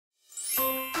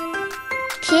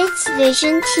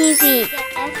KidsVision TV. Get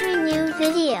every new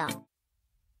video.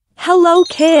 Hello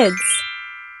kids!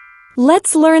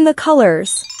 Let's learn the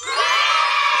colors.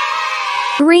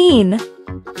 Green.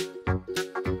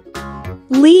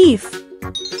 Leaf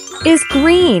is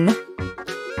green.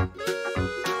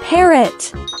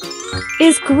 Parrot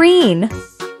is green.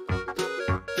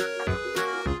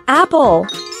 Apple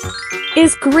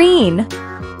is green.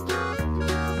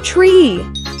 Tree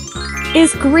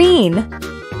is green.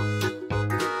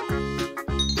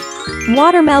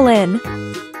 Watermelon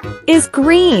is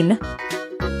green.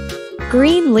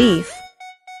 Green leaf.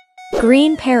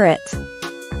 Green parrot.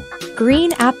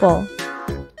 Green apple.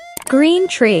 Green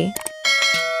tree.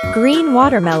 Green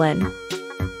watermelon.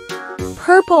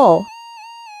 Purple.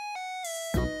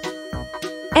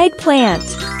 Eggplant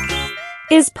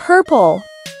is purple.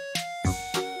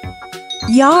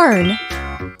 Yarn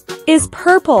is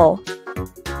purple.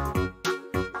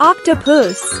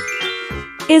 Octopus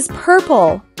is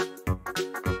purple.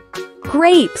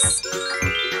 Grapes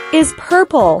is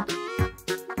purple.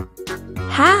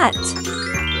 Hat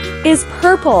is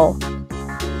purple.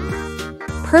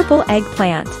 Purple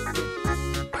eggplant.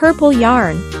 Purple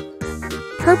yarn.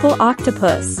 Purple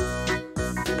octopus.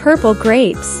 Purple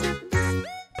grapes.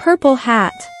 Purple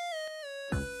hat.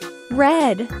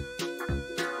 Red.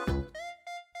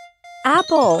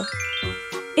 Apple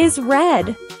is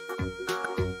red.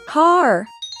 Car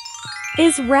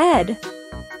is red.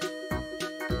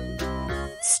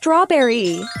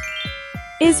 Strawberry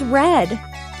is red.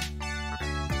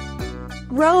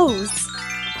 Rose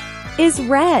is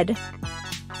red.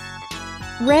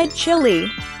 Red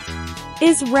chili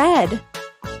is red.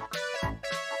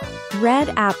 Red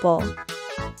apple.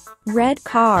 Red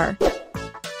car.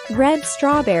 Red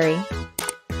strawberry.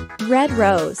 Red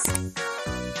rose.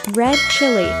 Red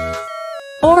chili.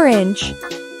 Orange.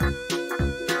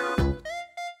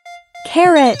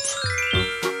 Carrot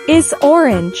is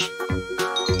orange.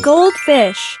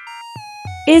 Goldfish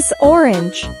is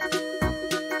orange.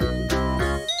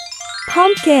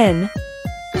 Pumpkin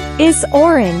is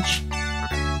orange.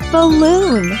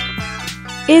 Balloon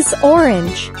is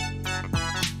orange.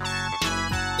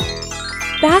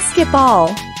 Basketball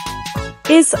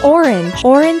is orange.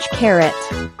 Orange carrot.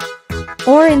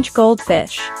 Orange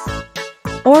goldfish.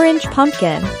 Orange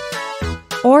pumpkin.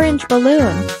 Orange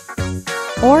balloon.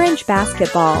 Orange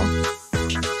basketball.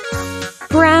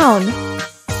 Brown.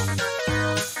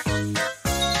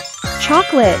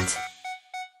 Chocolate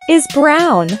is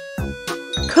brown.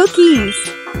 Cookies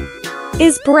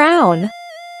is brown.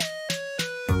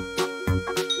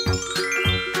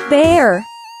 Bear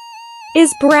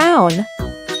is brown.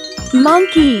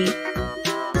 Monkey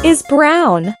is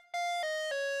brown.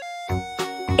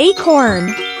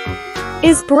 Acorn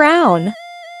is brown.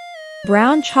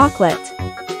 Brown chocolate.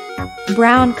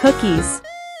 Brown cookies.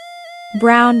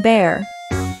 Brown bear.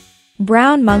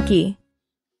 Brown monkey.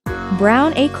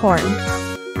 Brown acorn.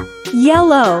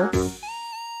 Yellow.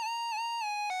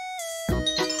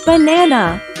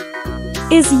 Banana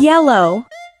is yellow.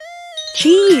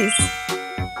 Cheese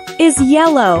is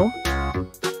yellow.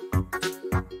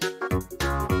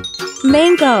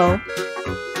 Mango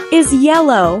is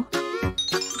yellow.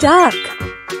 Duck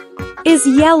is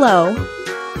yellow.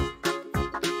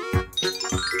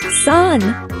 Sun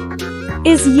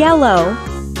is yellow.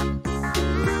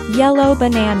 Yellow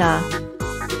banana.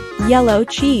 Yellow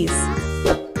cheese.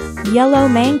 Yellow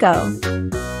mango.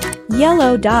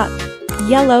 Yellow duck.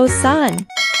 Yellow sun.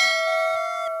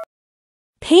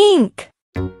 Pink.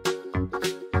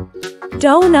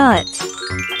 Donut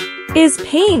is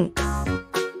pink.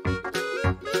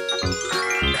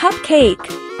 Cupcake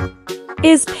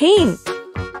is pink.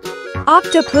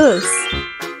 Octopus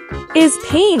is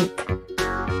pink.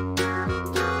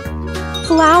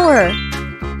 Flower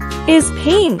is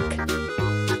pink.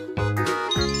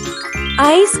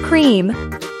 Ice cream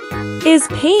is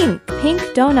pink. Pink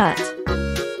donut.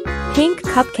 Pink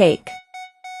cupcake.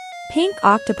 Pink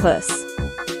octopus.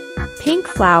 Pink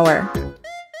flower.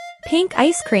 Pink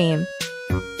ice cream.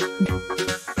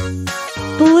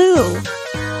 Blue.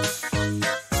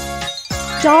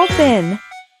 Dolphin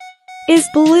is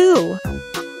blue.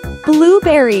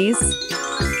 Blueberries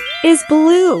is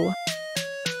blue.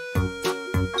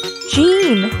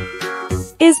 Jean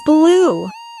is blue.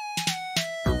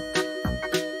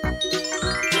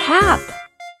 Cap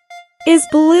is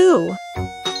blue.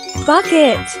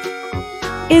 Bucket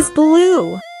is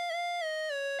blue.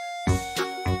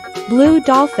 Blue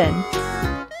dolphin.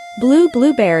 Blue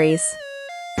blueberries.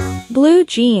 Blue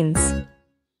jeans.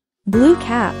 Blue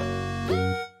cap.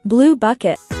 Blue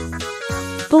bucket.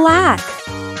 Black.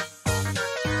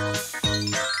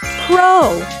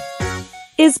 Crow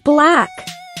is black.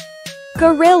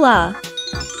 Gorilla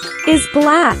is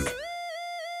black.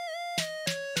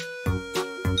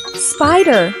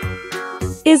 Spider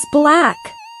is black.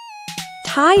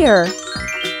 Tire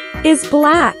is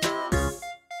black.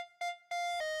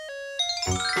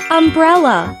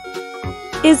 Umbrella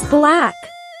is black.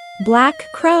 Black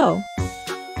crow,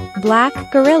 black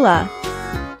gorilla,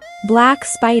 black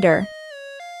spider,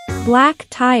 black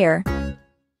tire,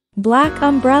 black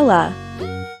umbrella.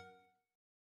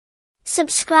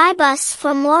 Subscribe us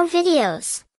for more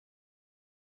videos.